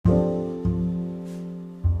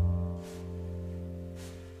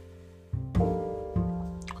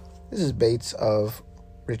This is Bates of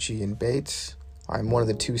Richie and Bates. I'm one of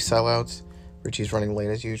the two sellouts. Richie's running late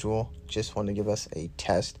as usual. Just wanted to give us a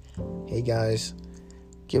test. Hey guys,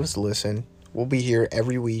 give us a listen. We'll be here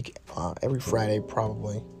every week, every Friday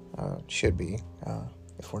probably. Should be,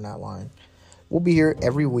 if we're not lying. We'll be here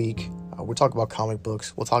every week. We'll talk about comic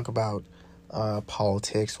books. We'll talk about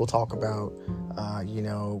politics. We'll talk about,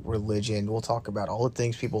 religion. We'll talk about all the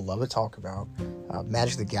things people love to talk about.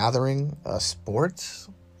 Magic the Gathering, sports,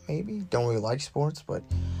 maybe. Don't really like sports, but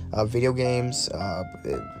video games,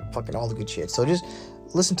 fucking all the good shit. So just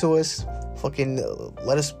listen to us. Fucking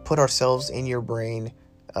let us put ourselves in your brain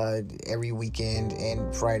every weekend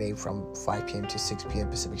and Friday from 5 p.m. to 6 p.m.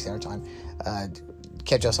 Pacific Standard Time.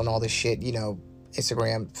 Catch us on all this shit,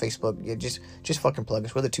 Instagram, Facebook. Yeah, just fucking plug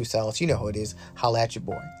us. We're the two sellouts. You know who it is. Holla at your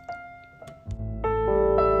boy.